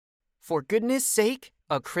For Goodness Sake,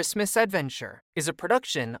 A Christmas Adventure is a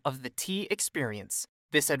production of the T Experience.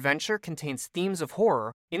 This adventure contains themes of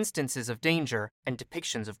horror, instances of danger, and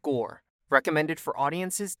depictions of gore. Recommended for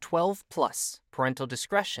audiences 12+. Parental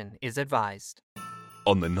discretion is advised.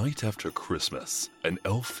 On the night after Christmas, an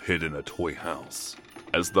elf hid in a toy house.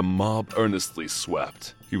 As the mob earnestly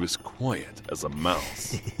swept, he was quiet as a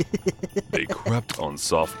mouse. They crept on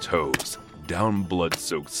soft toes, down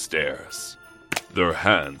blood-soaked stairs, their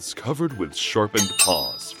hands covered with sharpened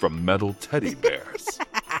paws from metal teddy bears.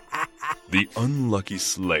 The unlucky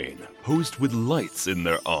slain posed with lights in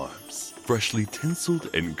their arms, freshly tinseled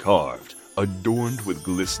and carved, adorned with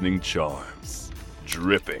glistening charms,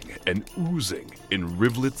 dripping and oozing in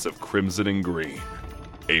rivulets of crimson and green.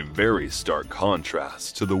 A very stark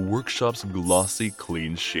contrast to the workshop's glossy,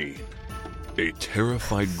 clean sheen. A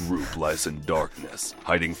terrified group lies in darkness,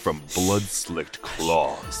 hiding from blood-slicked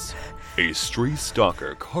claws. A stray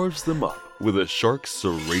stalker carves them up with a shark's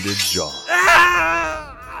serrated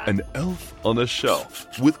jaw. An elf on a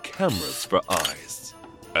shelf with cameras for eyes.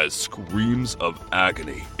 As screams of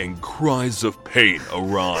agony and cries of pain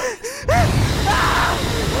arise.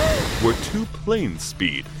 Where two planes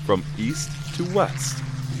speed from east to west,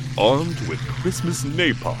 armed with Christmas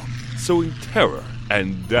napalm, sowing terror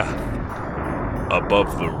and death.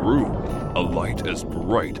 Above the room, a light as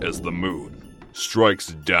bright as the moon strikes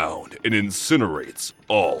down and incinerates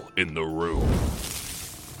all in the room.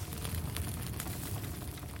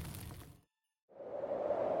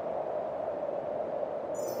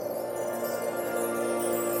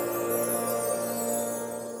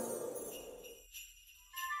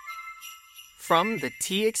 From the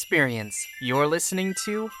T Experience, you're listening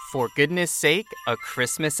to For Goodness Sake, A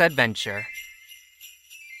Christmas Adventure.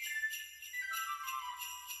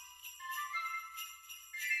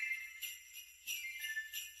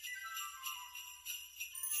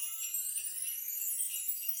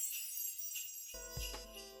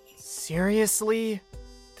 Seriously?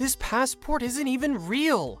 This passport isn't even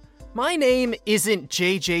real. My name isn't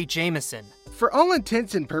J.J. Jameson. For all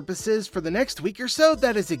intents and purposes, for the next week or so,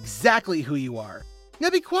 that is exactly who you are. Now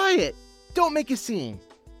be quiet. Don't make a scene.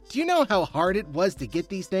 Do you know how hard it was to get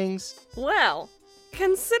these things? Well,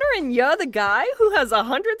 considering you're the guy who has a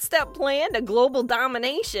 100-step plan to global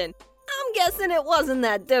domination, I'm guessing it wasn't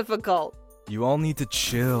that difficult. You all need to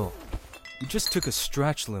chill. You just took a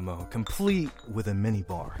stretch limo, complete with a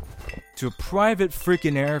minibar, to a private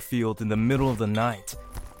freaking airfield in the middle of the night.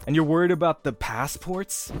 And you're worried about the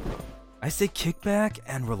passports? I say kick back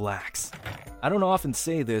and relax. I don't often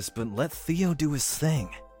say this, but let Theo do his thing.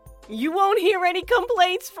 You won't hear any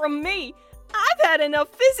complaints from me. I've had enough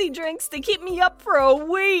fizzy drinks to keep me up for a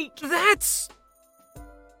week. That's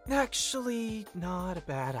actually not a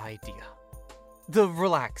bad idea. The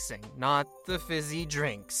relaxing, not the fizzy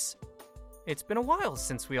drinks. It's been a while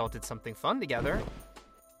since we all did something fun together.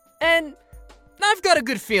 And I've got a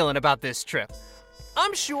good feeling about this trip.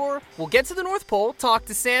 I'm sure we'll get to the North Pole, talk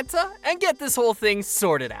to Santa, and get this whole thing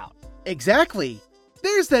sorted out. Exactly.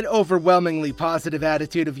 There's that overwhelmingly positive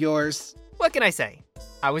attitude of yours. What can I say?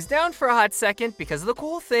 I was down for a hot second because of the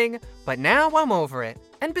cool thing, but now I'm over it.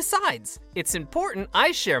 And besides, it's important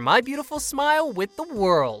I share my beautiful smile with the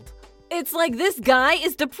world. It's like this guy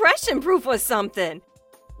is depression-proof or something.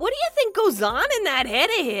 What do you think goes on in that head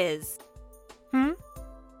of his?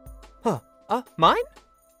 Mine?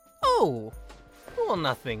 Oh, well,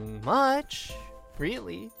 nothing much,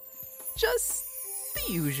 really. Just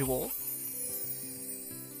the usual.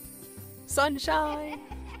 Sunshine,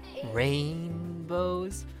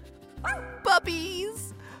 rainbows,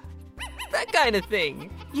 puppies, that kind of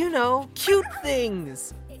thing. You know, cute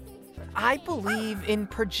things. I believe in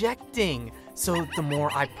projecting, so the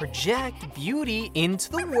more I project beauty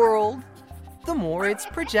into the world, the more it's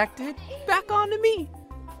projected back onto me.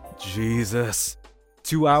 Jesus.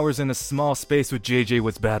 2 hours in a small space with JJ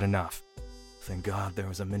was bad enough. Thank God there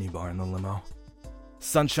was a minibar in the limo.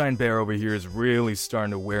 Sunshine Bear over here is really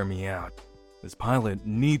starting to wear me out. This pilot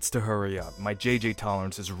needs to hurry up. My JJ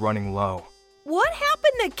tolerance is running low. What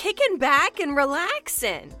happened to kicking back and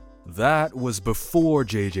relaxing? That was before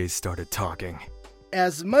JJ started talking.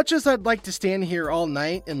 As much as I'd like to stand here all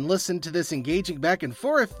night and listen to this engaging back and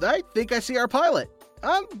forth, I think I see our pilot.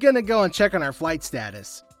 I'm gonna go and check on our flight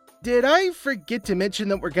status. Did I forget to mention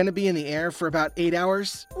that we're gonna be in the air for about 8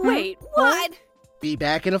 hours? Wait, what? Be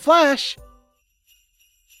back in a flash.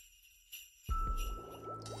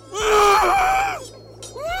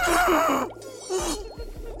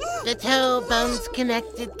 The toe bone's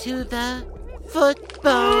connected to the foot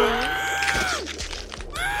bone.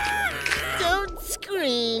 Don't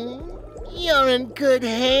scream. You're in good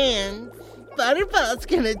hands. Butterball's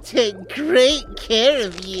gonna take great care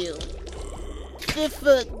of you. The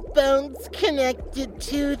foot bone's connected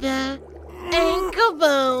to the ankle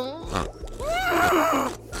bone.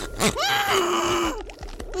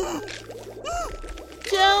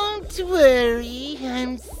 Don't worry,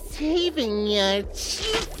 I'm saving your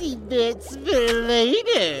juicy bits for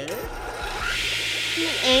later. The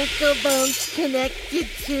ankle bone's connected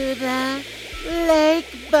to the leg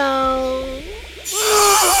bone.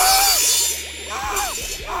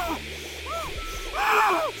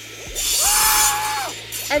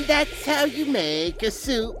 And that's how you make a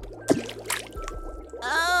soup.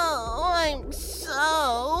 Oh, I'm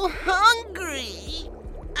so hungry.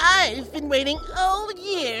 I've been waiting all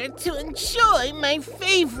year to enjoy my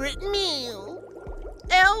favorite meal.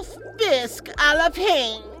 Elf bisque a la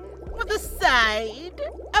pain with a side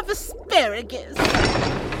of asparagus.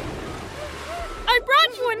 I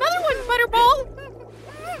brought you another one, Butterball.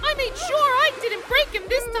 I made sure I didn't break him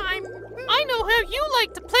this time. I know how you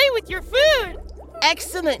like to play with your food.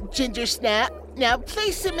 Excellent, Ginger Snap. Now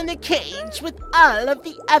place him in the cage with all of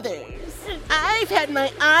the others. I've had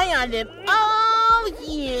my eye on him all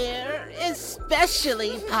year,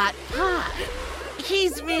 especially Pot Pot.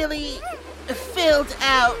 He's really filled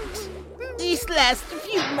out these last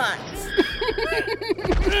few months.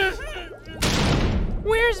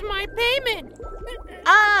 Where's my payment?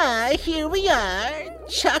 Here we are.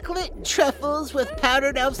 Chocolate truffles with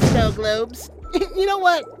powdered elf snow globes. You know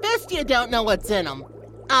what? Best you don't know what's in them.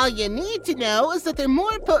 All you need to know is that they're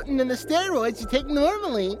more potent than the steroids you take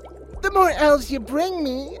normally. The more elves you bring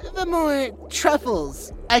me, the more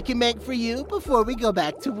truffles I can make for you before we go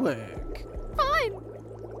back to work. Fine.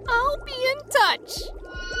 I'll be in touch.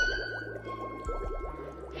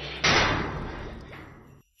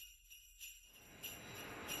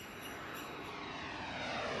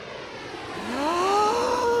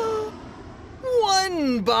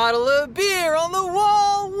 One bottle of beer on the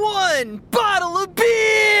wall, one bottle of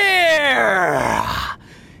beer!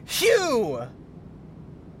 Phew!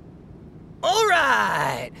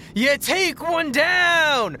 Alright, you take one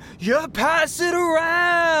down, you pass it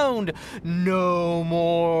around. No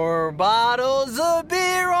more bottles of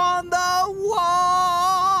beer on the wall.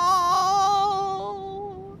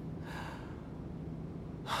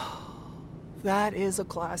 That is a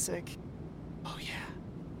classic. Oh yeah.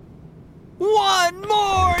 One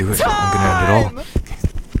more Do it. time! I'm gonna end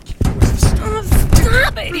it all.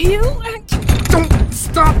 Stop it, Hugh! Don't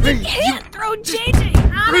stop me! You can't throw JJ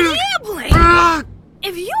out of the airplane!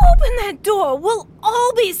 If you open that door, we'll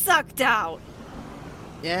all be sucked out!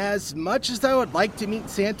 As much as I would like to meet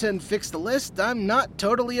Santa and fix the list, I'm not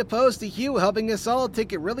totally opposed to Hugh helping us all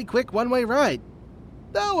take a really quick one-way ride.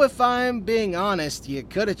 Though if I'm being honest, you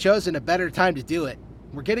could have chosen a better time to do it.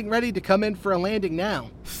 We're getting ready to come in for a landing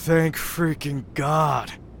now. Thank freaking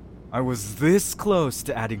God. I was this close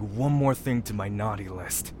to adding one more thing to my naughty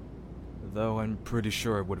list. Though I'm pretty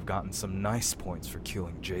sure I would have gotten some nice points for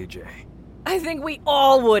killing JJ. I think we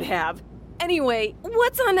all would have. Anyway,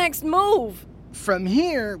 what's our next move? From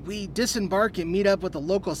here, we disembark and meet up with a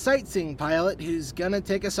local sightseeing pilot who's gonna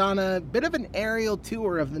take us on a bit of an aerial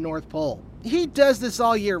tour of the North Pole. He does this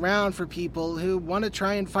all year round for people who want to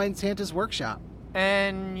try and find Santa's workshop.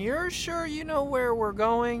 And you're sure you know where we're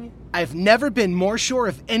going? I've never been more sure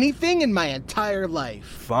of anything in my entire life.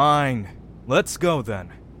 Fine. Let's go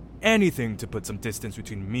then. Anything to put some distance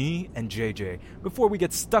between me and JJ before we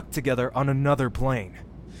get stuck together on another plane.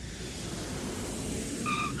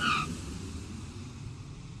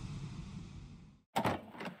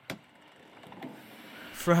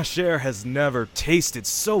 Fresh air has never tasted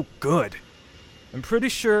so good. I'm pretty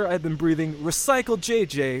sure I've been breathing recycled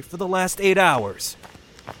JJ for the last 8 hours.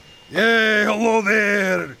 Hey, hello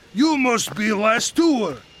there. You must be last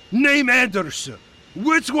tour. Name Anderson.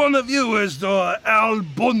 Which one of you is the Al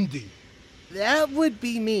Bundy? That would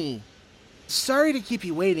be me. Sorry to keep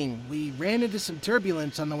you waiting. We ran into some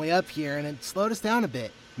turbulence on the way up here and it slowed us down a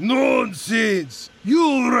bit. Nonsense.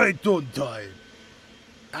 You're right on time.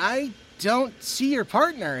 I don't see your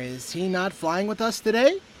partner. Is he not flying with us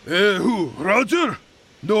today? Who, Roger?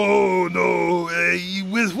 No,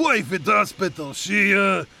 with wife at the hospital. She,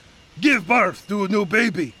 gave birth to a new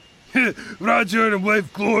baby. Roger and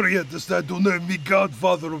wife Gloria decide to name me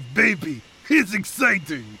godfather of baby. It's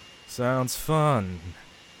exciting. Sounds fun.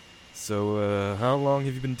 So, how long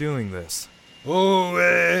have you been doing this? Oh,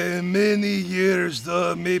 many years,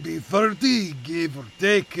 maybe 30, give or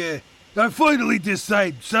take. I finally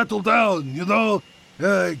decide, settle down, you know?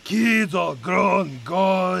 Kids all grown,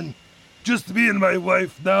 gone. Just me and my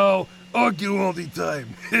wife now, argue all the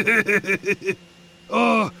time.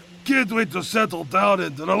 Oh, can't wait to settle down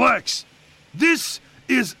and relax. This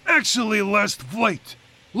is actually last flight.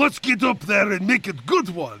 Let's get up there and make it good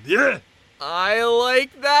one, yeah? I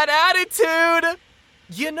like that attitude!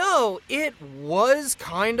 You know, it was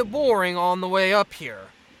kinda boring on the way up here.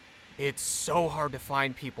 It's so hard to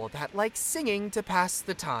find people that like singing to pass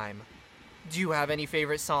the time. Do you have any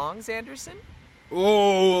favorite songs, Anderson?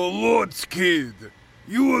 Oh, lots, kid.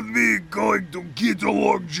 You and me going to get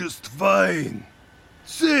along just fine.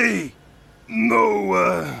 Say,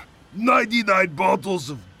 no, 99 bottles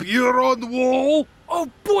of beer on the wall? Oh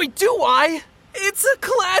boy, do I! It's a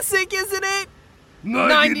classic, isn't it?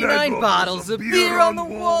 99 bottles of beer on the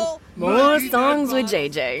wall. More songs with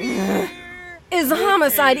JJ. Is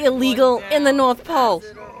homicide illegal in the North Pole?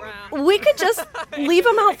 We could just leave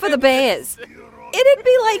him out for the bears. It'd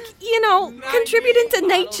be like, contributing to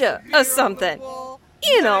nature or something.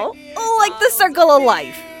 Like the circle of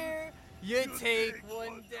life. You take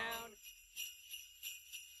one down.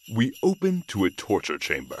 We open to a torture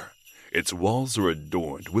chamber. Its walls are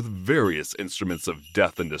adorned with various instruments of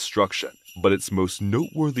death and destruction, but its most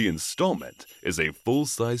noteworthy installment is a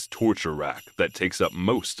full-size torture rack that takes up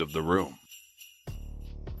most of the room.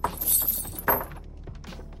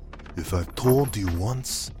 If I've told you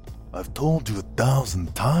once, I've told you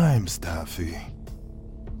 1,000 times, Taffy.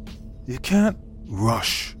 You can't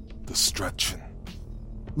rush the stretching.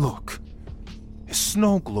 Look, his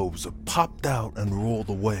snow globes are popped out and rolled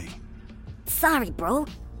away. Sorry, bro.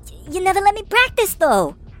 You never let me practice,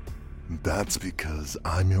 though. That's because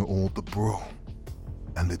I'm your older bro.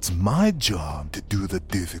 And it's my job to do the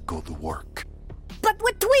difficult work. But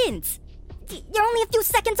we're twins. You're only a few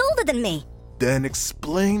seconds older than me. Then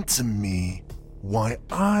explain to me why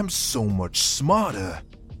I'm so much smarter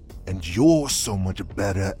and you're so much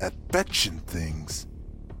better at fetching things.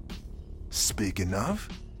 Speaking of,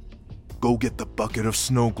 go get the bucket of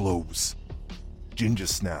snow globes. Ginger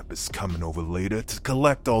Snap is coming over later to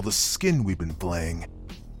collect all the skin we've been playing.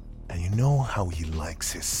 And you know how he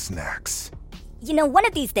likes his snacks. One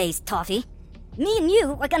of these days, Toffee, me and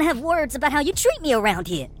you are gonna have words about how you treat me around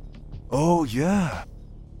here. Oh, yeah.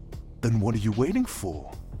 Then what are you waiting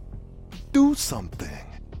for? Do something.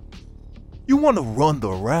 You want to run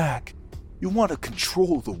the rack. You want to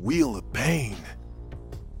control the wheel of pain.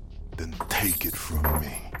 Then take it from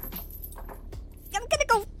me. I'm gonna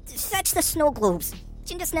go fetch the snow globes.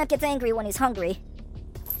 Ginger Snap gets angry when he's hungry.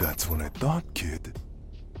 That's what I thought, kid.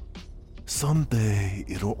 Someday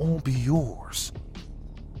it'll all be yours.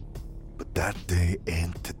 But that day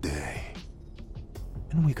ain't today.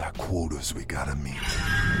 And we got quotas we gotta meet.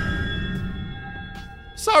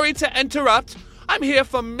 Sorry to interrupt. I'm here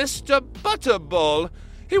for Mr. Butterball.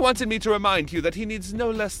 He wanted me to remind you that he needs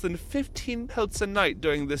no less than 15 pelts a night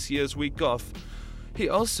during this year's week off. He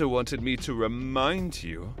also wanted me to remind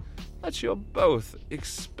you that you're both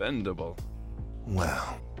expendable.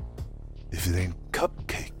 Well, if it ain't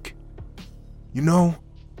Cupcake.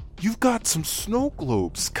 You've got some snow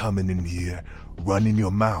globes coming in here, running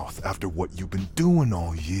your mouth after what you've been doing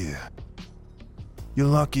all year. You're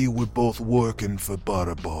lucky we're both working for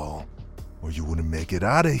Butterball, or you wouldn't make it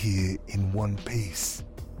out of here in one piece.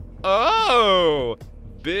 Oh,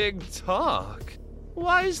 big talk.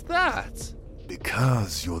 Why is that?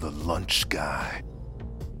 Because you're the lunch guy.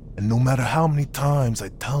 And no matter how many times I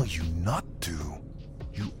tell you not to,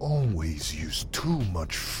 you always use too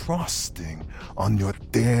much frosting on your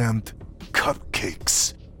damned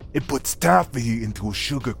cupcakes. It puts Taffy into a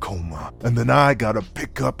sugar coma, and then I gotta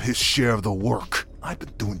pick up his share of the work. I've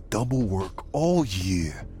been doing double work all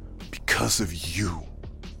year because of you.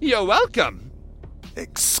 You're welcome.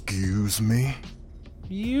 Excuse me?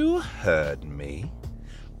 You heard me.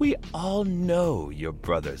 We all know your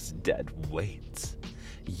brother's dead weight.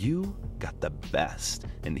 You got the best,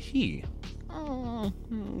 and he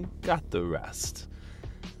got the rest.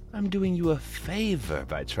 I'm doing you a favor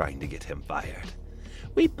by trying to get him fired.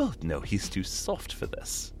 We both know he's too soft for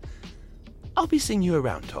this. I'll be seeing you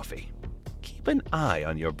around, Toffee. Keep an eye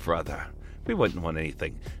on your brother. We wouldn't want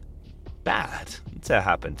anything bad to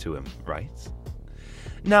happen to him, right?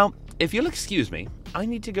 Now, if you'll excuse me, I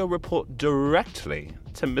need to go report directly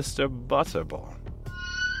to Mr. Butterball.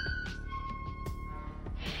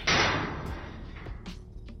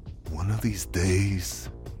 One of these days,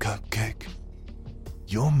 Cupcake,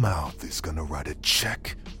 your mouth is gonna write a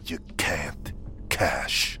check you can't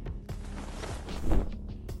cash.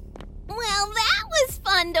 Well, that was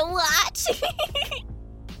fun to watch.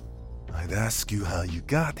 I'd ask you how you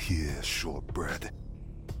got here, Shortbread,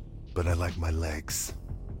 but I like my legs.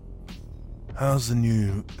 How's the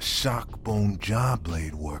new Shockbone jaw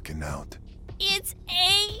blade working out? It's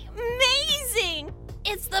amazing!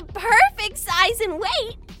 It's the perfect size and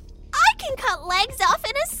weight. I can cut legs off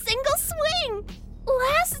in a single swing.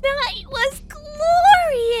 Last night was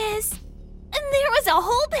glorious. And there was a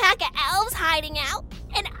whole pack of elves hiding out,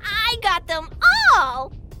 and I got them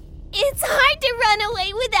all. It's hard to run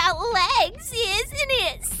away without legs, isn't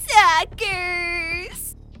it,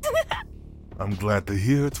 suckers? I'm glad to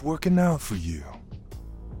hear it's working out for you.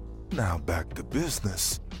 Now back to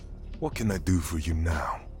business. What can I do for you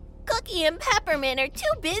now? Cookie and Peppermint are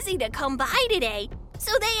too busy to come by today,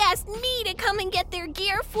 so they asked me to come and get their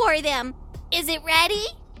gear for them. Is it ready?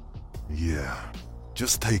 Yeah,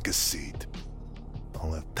 just take a seat.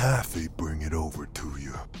 I'll have Taffy bring it over to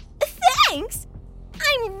you. Thanks!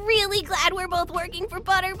 I'm really glad we're both working for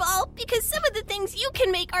Butterball, because some of the things you can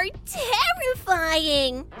make are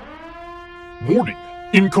terrifying. Warning!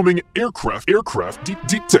 Incoming aircraft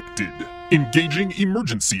detected. Engaging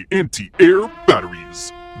emergency anti-air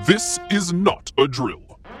batteries. This is not a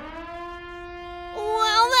drill.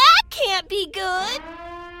 Well, that can't be good.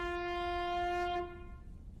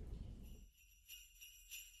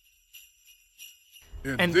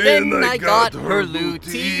 And then I got her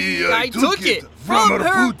lootie. I took it from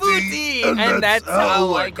her booty. And that's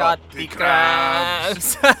how I got the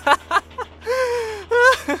crabs.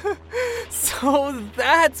 So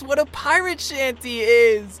that's what a pirate shanty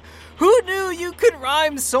is. Who knew you could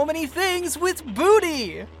rhyme so many things with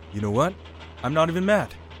booty? You know what? I'm not even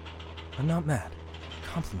mad. I'm not mad.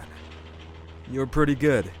 Compliment. You're pretty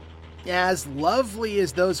good. As lovely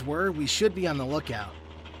as those were, we should be on the lookout.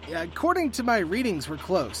 According to my readings, we're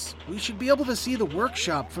close. We should be able to see the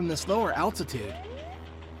workshop from this lower altitude.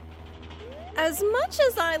 As much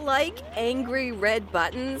as I like angry red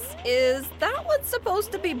buttons, is that what's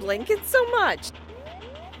supposed to be blinking so much?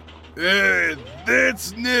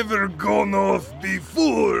 That's never gone off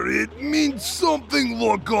before. It means something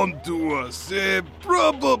lock onto us.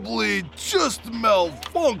 Probably just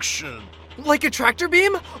malfunction. Like a tractor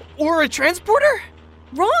beam? Or a transporter?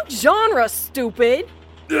 Wrong genre, stupid!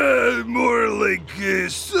 More like a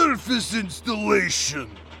surface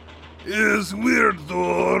installation. It's weird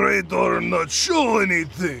though, radar not show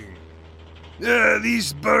anything.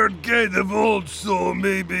 These bird kind of old, so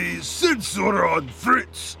maybe sensor on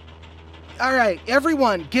Fritz. All right,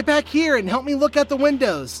 everyone, get back here and help me look out the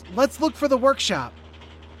windows. Let's look for the workshop.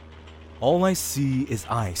 All I see is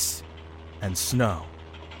ice and snow.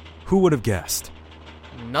 Who would have guessed?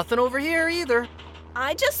 Nothing over here either.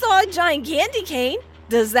 I just saw a giant candy cane.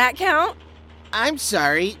 Does that count? I'm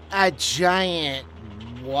sorry, a giant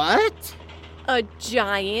what? A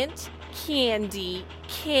giant candy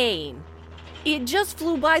cane. It just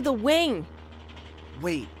flew by the wing.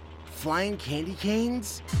 Wait, flying candy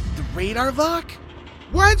canes? The radar lock?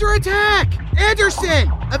 We're under attack!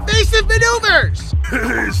 Anderson! Evasive maneuvers!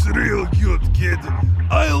 It's real cute, kid.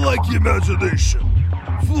 I like imagination.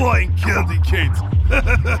 Flying candy canes.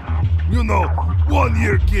 You know, one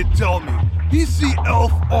year kid tell me he see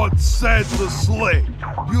elf on Santa's sleigh.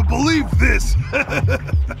 You believe this? We're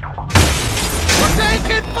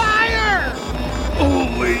taking fire!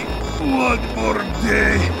 Only one more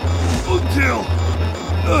day until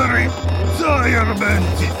retirement.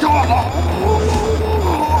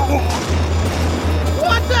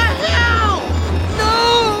 What the hell? No,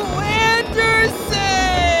 Anderson!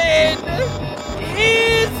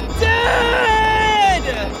 He's dead!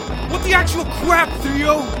 What the actual crap,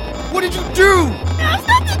 Theo? What did you do? Now's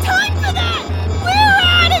not the time for that! We're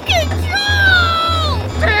out of control!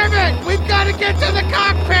 Damn it! We've got to get to the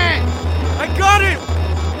cockpit! I got it!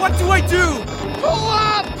 What do I do? Pull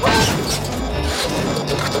up!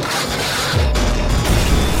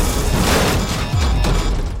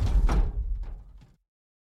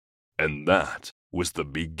 And that was the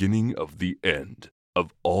beginning of the end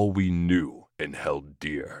of all we knew and held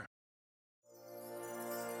dear.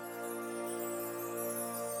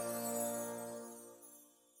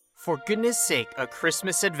 For Goodness Sake, A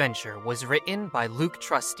Christmas Adventure was written by Luke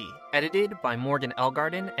Trusty, edited by Morgan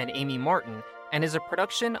Elgarden and Amy Martin, and is a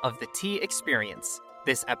production of The T Experience.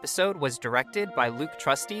 This episode was directed by Luke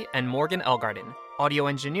Trusty and Morgan Elgarden. Audio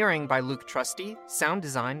engineering by Luke Trusty, sound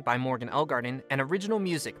design by Morgan Elgarden, and original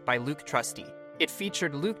music by Luke Trusty. It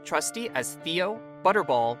featured Luke Trusty as Theo,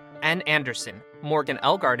 Butterball, and Anderson, Morgan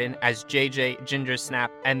Elgarden as JJ, Gingersnap,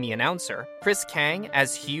 and the announcer, Chris Kang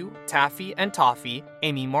as Hugh, Taffy, and Toffee,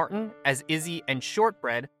 Amy Martin as Izzy and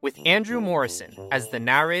Shortbread, with Andrew Morrison as the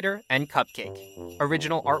narrator and Cupcake.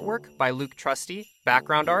 Original artwork by Luke Trusty,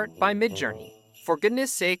 background art by Midjourney. For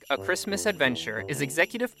Goodness Sake, A Christmas Adventure is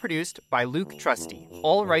executive produced by Luke Trusty,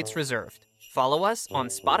 all rights reserved. Follow us on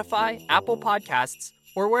Spotify, Apple Podcasts,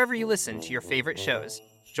 or wherever you listen to your favorite shows.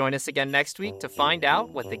 Join us again next week to find out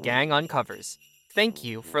what the gang uncovers. Thank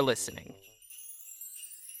you for listening.